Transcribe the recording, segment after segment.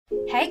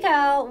Hey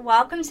girl,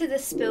 welcome to the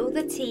Spill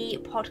the Tea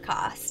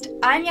podcast.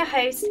 I'm your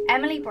host,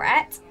 Emily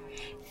Brett,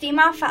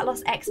 female fat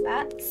loss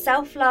expert,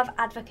 self-love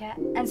advocate,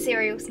 and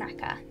serial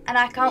snacker. And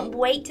I can't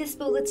wait to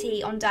spill the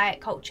tea on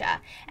diet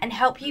culture and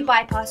help you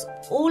bypass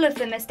all of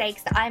the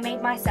mistakes that I made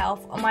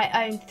myself on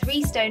my own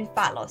 3-stone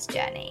fat loss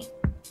journey.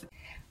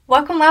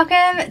 Welcome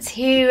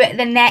to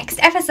the next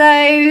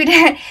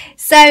episode.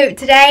 So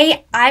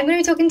today I'm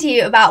going to be talking to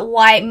you about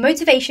why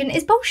motivation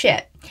is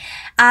bullshit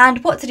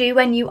and what to do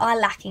when you are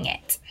lacking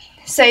it.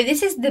 So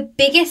this is the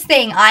biggest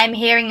thing I'm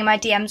hearing in my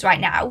DMs right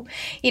now.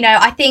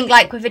 I think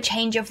like with a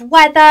change of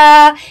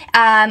weather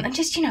and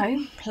just,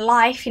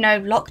 life,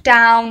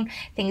 lockdown,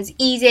 things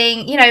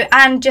easing,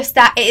 and just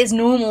that it is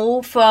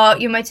normal for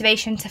your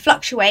motivation to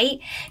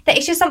fluctuate, that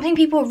it's just something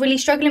people are really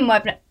struggling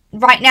with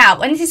right now.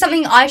 And this is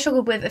something I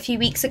struggled with a few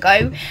weeks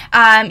ago,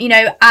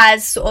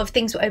 as sort of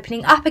things were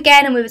opening up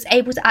again and we was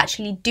able to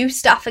actually do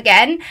stuff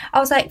again. I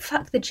was like,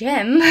 fuck the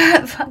gym,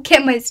 fuck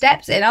getting my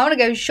steps in. I want to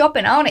go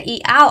shopping, I want to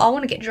eat out, I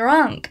want to get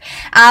drunk.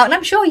 And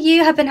I'm sure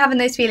you have been having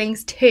those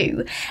feelings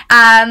too.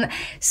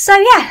 So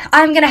yeah,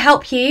 I'm going to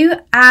help you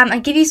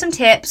and give you some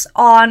tips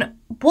on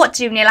what to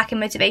do when you're lacking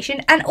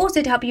motivation, and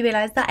also to help you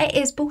realise that it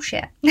is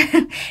bullshit.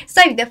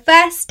 So the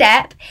first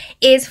step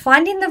is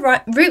finding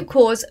the root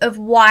cause of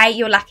why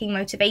you're lacking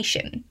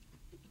motivation.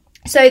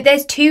 So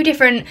there's two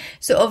different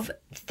sort of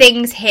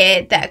things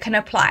here that can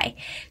apply.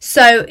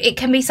 So it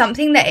can be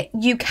something that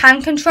you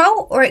can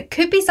control, or it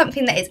could be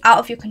something that is out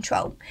of your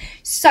control.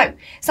 So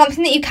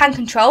something that you can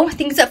control,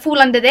 things that fall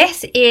under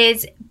this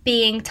is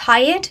being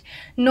tired,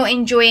 not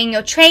enjoying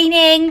your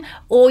training,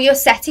 or you're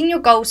setting your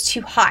goals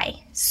too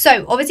high.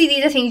 So obviously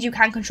these are things you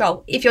can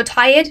control. If you're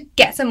tired,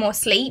 get some more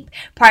sleep.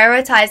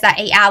 Prioritize that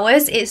 8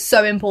 hours. It's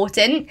so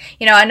important.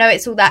 I know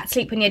it's all that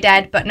sleep when you're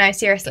dead, but no,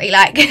 seriously,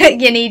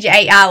 you need your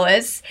 8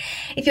 hours.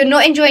 If you're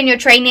not enjoying your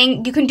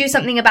training, you can do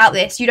something about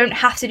this. You don't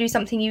have to do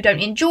something you don't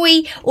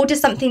enjoy or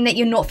just something that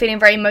you're not feeling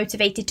very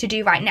motivated to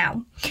do right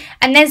now.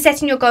 And then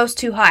setting your goals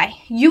too high.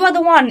 You are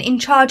the one in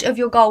charge of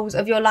your goals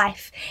of your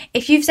life.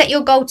 If you've set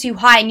your goal too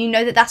high and you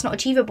know that that's not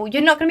achievable,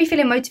 you're not going to be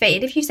feeling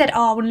motivated. If you said,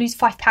 I want to lose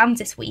 5 pounds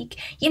this week,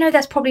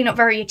 that's probably not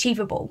very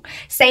achievable.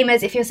 Same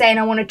as if you're saying,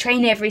 I want to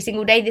train every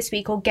single day this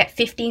week or get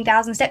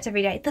 15,000 steps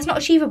every day. That's not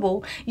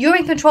achievable. You're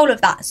in control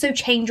of that, so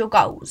change your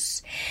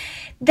goals.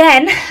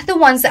 Then the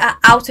ones that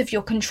are out of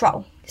your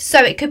control. So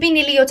it could be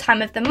nearly your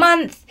time of the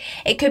month,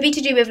 it could be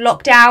to do with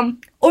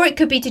lockdown, or it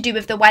could be to do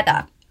with the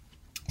weather.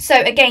 So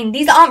again,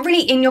 these aren't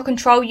really in your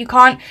control. You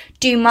can't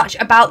do much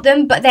about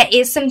them, but there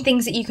is some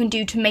things that you can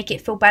do to make it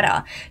feel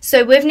better.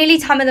 So with nearly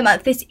time of the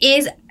month, this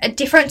is a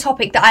different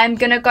topic that I am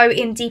going to go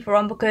in deeper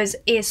on because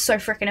it is so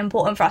freaking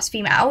important for us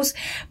females.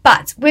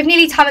 But with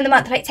nearly time of the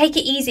month, take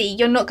it easy.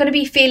 You're not going to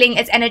be feeling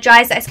as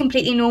energized. That's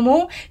completely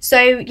normal.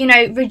 So,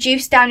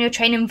 reduce down your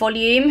training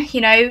volume,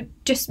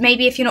 just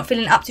maybe if you're not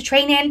feeling up to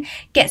training,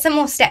 get some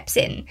more steps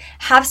in.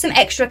 Have some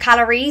extra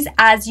calories,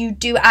 as you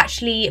do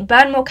actually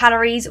burn more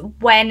calories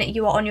when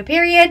you are on your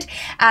period.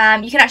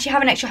 You can actually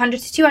have an extra 100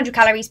 to 200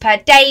 calories per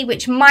day,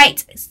 which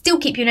might still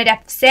keep you in a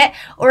deficit,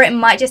 or it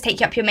might just take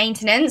you up your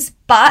maintenance.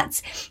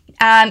 But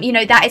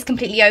that is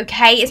completely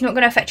okay. It's not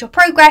going to affect your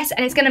progress,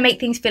 and it's going to make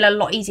things feel a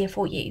lot easier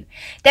for you.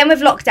 Then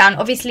with lockdown,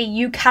 obviously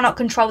you cannot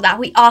control that.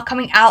 We are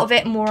coming out of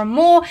it more and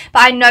more,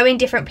 but I know in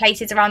different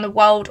places around the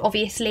world,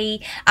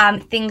 obviously,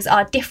 things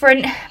are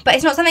different, but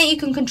it's not something you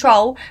can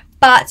control.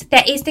 But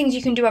there is things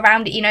you can do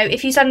around it.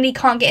 If you suddenly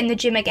can't get in the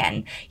gym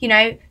again,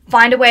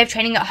 find a way of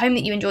training at home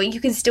that you enjoy.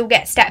 You can still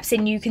get steps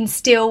in. You can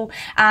still,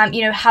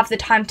 have the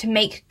time to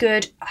make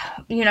good,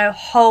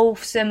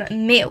 wholesome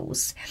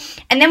meals.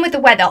 And then with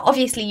the weather,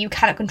 obviously you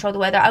cannot control the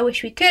weather. I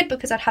wish we could,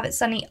 because I'd have it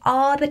sunny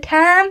all the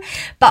time,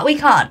 but we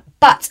can't.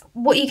 But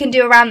what you can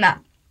do around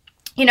that,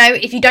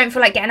 if you don't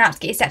feel like getting out to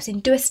get your steps in,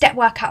 do a step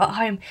workout at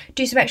home,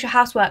 do some extra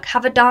housework,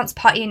 have a dance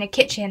party in your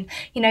kitchen,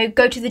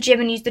 go to the gym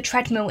and use the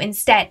treadmill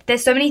instead.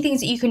 There's so many things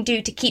that you can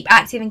do to keep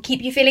active and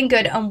keep you feeling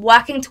good and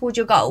working towards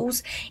your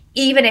goals,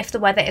 even if the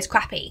weather is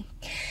crappy.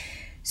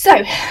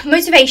 So,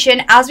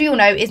 motivation, as we all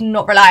know, is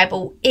not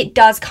reliable. It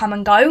does come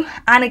and go.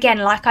 And again,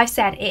 like I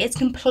said, it is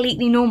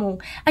completely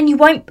normal. And you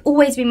won't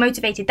always be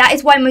motivated. That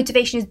is why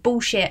motivation is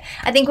bullshit.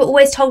 I think we're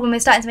always told when we're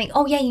starting something,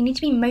 oh yeah, you need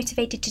to be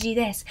motivated to do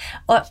this.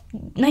 Or,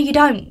 no, you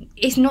don't.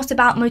 It's not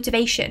about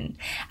motivation.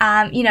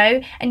 And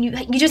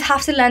you just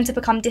have to learn to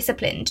become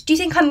disciplined. Do you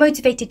think I'm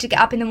motivated to get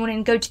up in the morning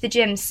and go to the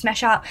gym,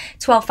 smash out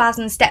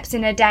 12,000 steps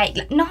in a day?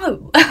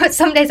 No.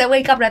 Some days I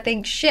wake up and I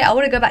think, shit, I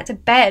want to go back to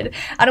bed.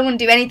 I don't want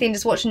to do anything,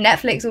 just watch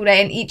Netflix all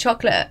day and eat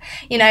chocolate,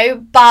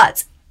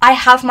 but I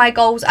have my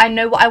goals. I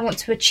know what I want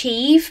to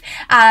achieve,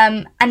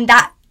 and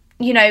that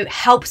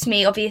helps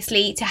me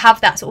obviously to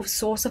have that sort of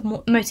source of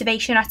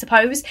motivation, I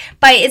suppose.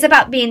 But it is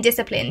about being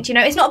disciplined.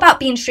 It's not about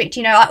being strict.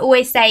 I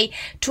always say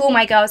to all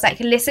my girls, like,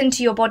 listen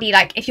to your body.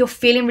 Like, if you're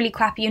feeling really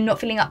crappy, you're not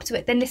feeling up to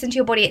it, then listen to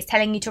your body. It's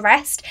telling you to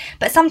rest.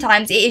 But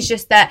sometimes it is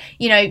just that,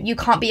 you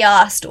can't be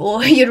asked,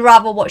 or you'd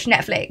rather watch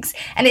Netflix.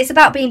 And it's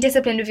about being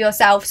disciplined with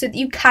yourself so that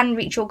you can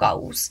reach your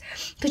goals,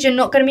 because you're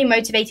not going to be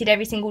motivated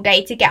every single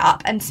day to get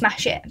up and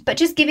smash it. But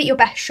just give it your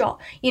best shot.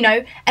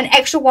 An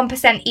extra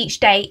 1% each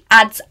day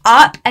adds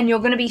up, and you're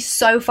going to be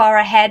so far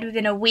ahead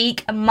within a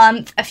week, a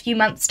month, a few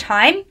months'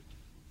 time.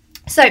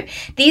 So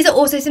these are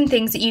also some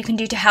things that you can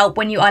do to help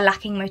when you are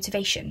lacking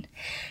motivation.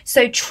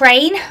 So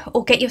train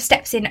or get your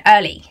steps in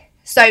early.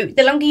 So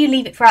the longer you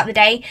leave it throughout the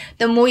day,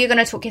 the more you're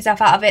going to talk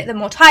yourself out of it, the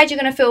more tired you're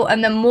going to feel,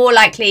 and the more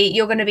likely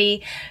you're going to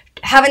be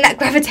having that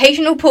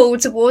gravitational pull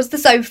towards the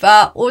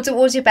sofa or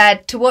towards your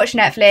bed to watch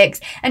Netflix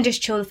and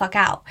just chill the fuck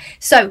out.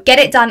 So get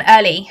it done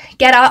early.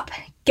 Get up,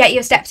 get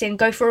your steps in,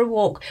 go for a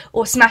walk,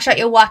 or smash out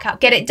your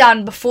workout. Get it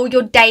done before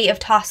your day of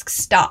tasks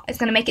start. It's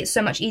going to make it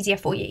so much easier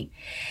for you.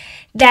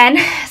 Then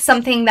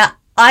something that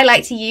I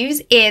like to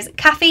use is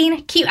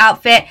caffeine, cute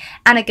outfit,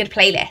 and a good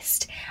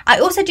playlist. I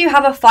also do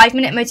have a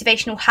 5-minute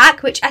motivational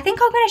hack, which I think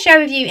I'm going to share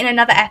with you in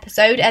another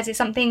episode, as it's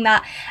something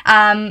that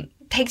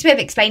takes a bit of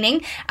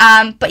explaining.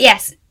 But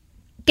yes,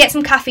 get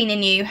some caffeine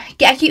in you.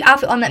 Get a cute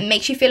outfit on that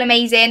makes you feel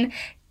amazing.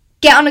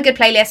 Get on a good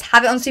playlist.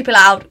 Have it on super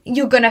loud.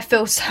 You're going to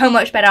feel so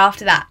much better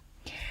after that.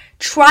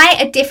 Try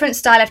a different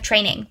style of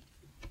training.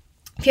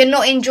 If you're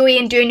not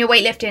enjoying doing your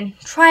weightlifting,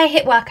 try a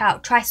HIIT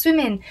workout, try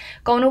swimming,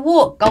 go on a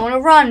walk, go on a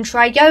run,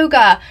 try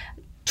yoga,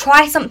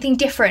 try something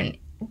different.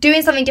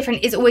 Doing something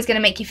different is always going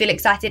to make you feel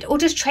excited, or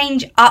just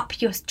change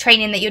up your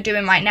training that you're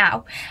doing right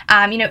now.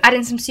 Add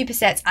in some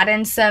supersets, add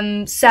in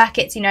some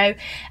circuits,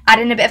 add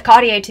in a bit of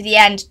cardio to the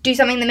end. Do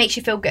something that makes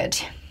you feel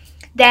good.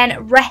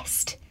 Then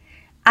rest.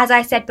 As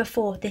I said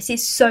before, this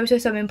is so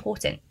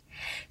important.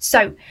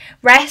 So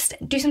rest,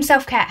 do some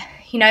self-care.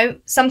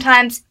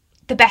 Sometimes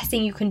the best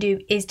thing you can do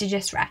is to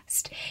just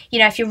rest.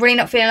 If you're really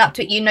not feeling up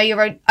to it,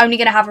 you're only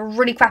going to have a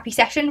really crappy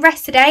session,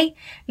 rest today,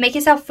 make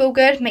yourself feel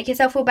good, make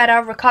yourself feel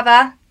better,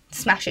 recover,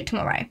 smash it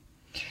tomorrow.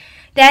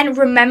 Then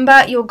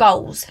remember your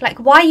goals. Like,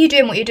 why are you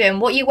doing what you're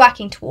doing? What are you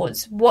working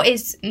towards? What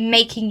is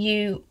making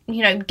you,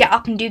 get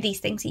up and do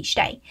these things each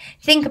day?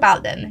 Think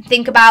about them.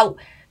 Think about,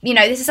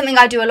 this is something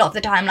I do a lot of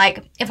the time.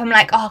 Like, if I'm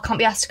like, I can't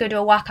be asked to go do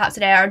a workout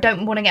today, or I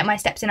don't want to get my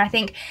steps in, I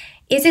think,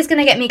 is this going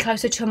to get me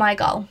closer to my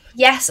goal?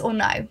 Yes or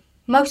no?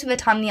 Most of the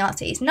time the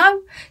answer is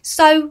no.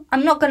 So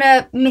I'm not going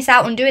to miss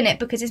out on doing it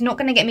because it's not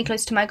going to get me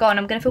close to my goal, and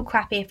I'm going to feel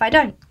crappy if I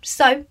don't.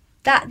 So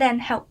that then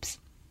helps.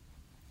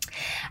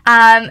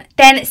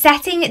 Then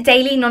setting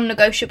daily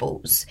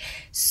non-negotiables.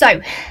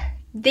 So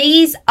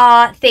these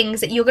are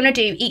things that you're going to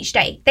do each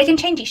day. They can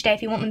change each day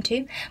if you want them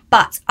to,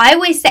 but I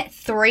always set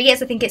 3,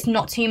 as I think it's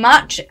not too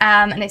much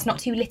and it's not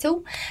too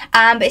little.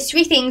 But it's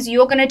 3 things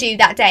you're going to do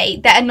that day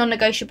that are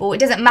non-negotiable. It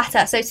doesn't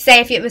matter. So say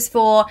if it was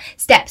for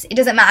steps, it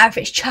doesn't matter if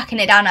it's chucking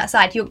it down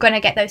outside, you're going to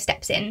get those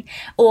steps in.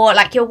 Or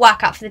like your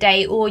workout for the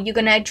day, or you're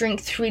going to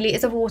drink 3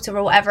 litres of water,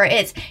 or whatever it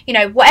is.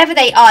 Whatever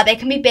they are, they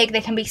can be big,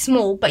 they can be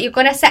small, but you're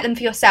going to set them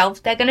for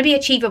yourself. They're going to be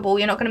achievable.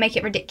 You're not going to make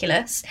it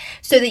ridiculous,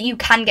 so that you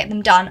can get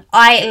them done.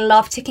 I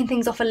love ticking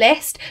things off a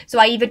list, so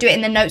I either do it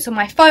in the notes on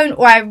my phone,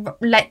 or I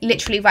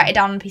literally write it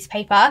down on a piece of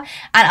paper and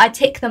I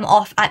tick them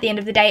off at the end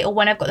of the day, or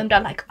when I've got them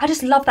done. Like, I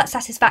just love that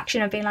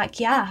satisfaction of being like,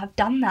 yeah, I've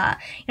done that.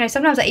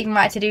 Sometimes I even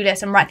write a to-do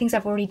list and write things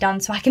I've already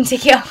done so I can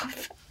tick it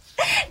off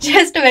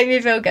just to make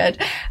me feel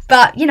good.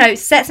 But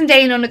set some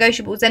daily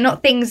non-negotiables. They're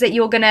not things that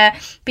you're gonna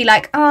be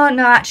like, oh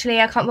no,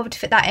 actually I can't bother to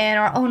fit that in,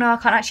 or oh no, I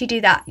can't actually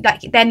do that.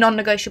 Like, they're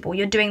non-negotiable.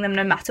 You're doing them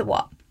no matter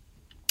what.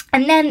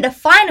 And then the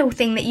final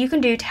thing that you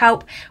can do to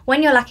help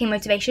when you're lacking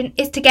motivation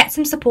is to get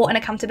some support and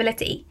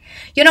accountability.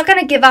 You're not going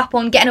to give up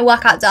on getting a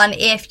workout done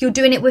if you're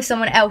doing it with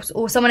someone else,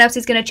 or someone else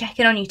is going to check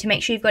in on you to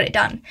make sure you've got it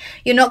done.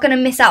 You're not going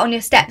to miss out on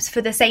your steps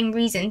for the same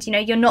reasons.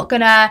 You're not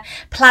going to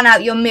plan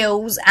out your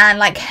meals and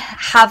like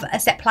have a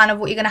set plan of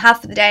what you're going to have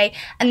for the day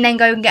and then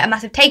go and get a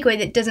massive takeaway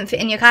that doesn't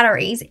fit in your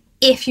calories.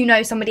 If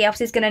somebody else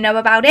is going to know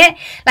about it.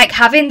 Like,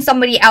 having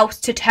somebody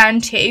else to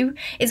turn to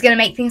is going to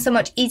make things so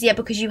much easier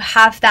because you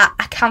have that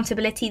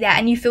accountability there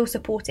and you feel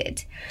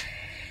supported.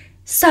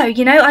 So,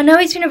 I know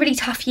it's been a really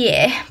tough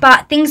year,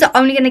 but things are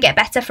only going to get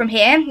better from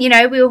here.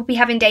 We'll be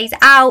having days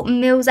out,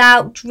 meals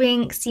out,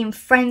 drinks, seeing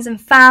friends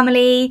and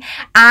family,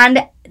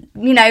 and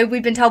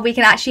we've been told we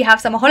can actually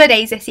have summer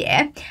holidays this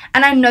year,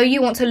 and I know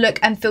you want to look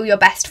and feel your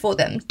best for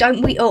them.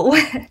 Don't we all?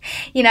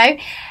 You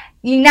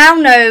now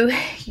know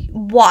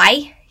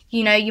why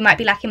you might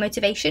be lacking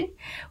motivation,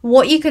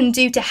 what you can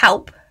do to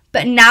help,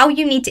 but now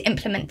you need to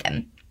implement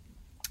them.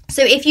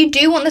 So if you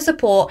do want the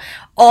support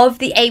of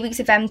the 8 Weeks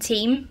of M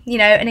team,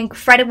 an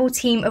incredible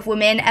team of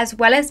women as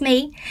well as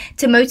me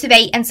to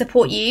motivate and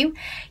support you,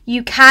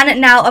 you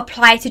can now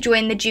apply to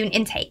join the June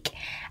intake.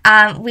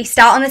 We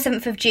start on the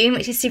 7th of June,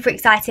 which is super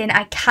exciting.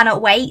 I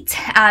cannot wait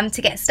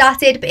to get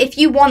started. But if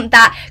you want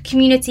that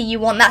community, you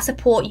want that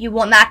support, you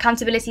want that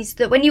accountability, so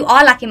that when you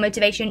are lacking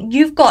motivation,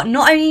 you've got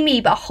not only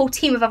me, but a whole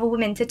team of other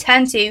women to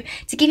turn to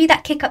give you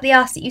that kick up the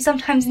arse that you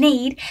sometimes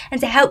need, and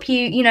to help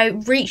you,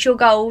 reach your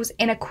goals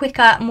in a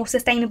quicker, more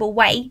sustainable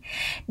way,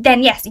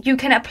 then yes, you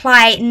can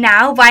apply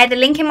now via the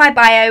link in my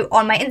bio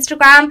on my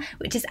Instagram,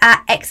 which is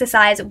at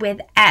Exercise with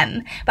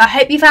M. But I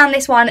hope you found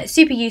this one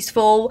super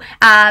useful.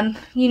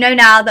 You know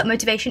now that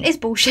motivation is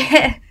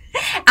bullshit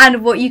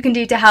and what you can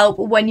do to help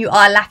when you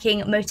are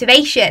lacking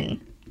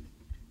motivation.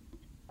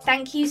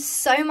 Thank you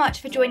so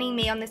much for joining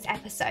me on this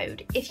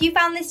episode. If you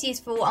found this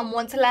useful and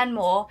want to learn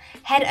more,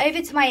 head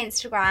over to my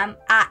Instagram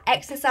at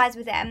Exercise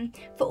with M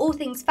for all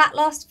things fat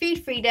loss,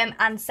 food freedom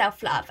and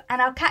self-love.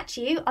 And I'll catch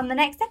you on the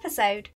next episode.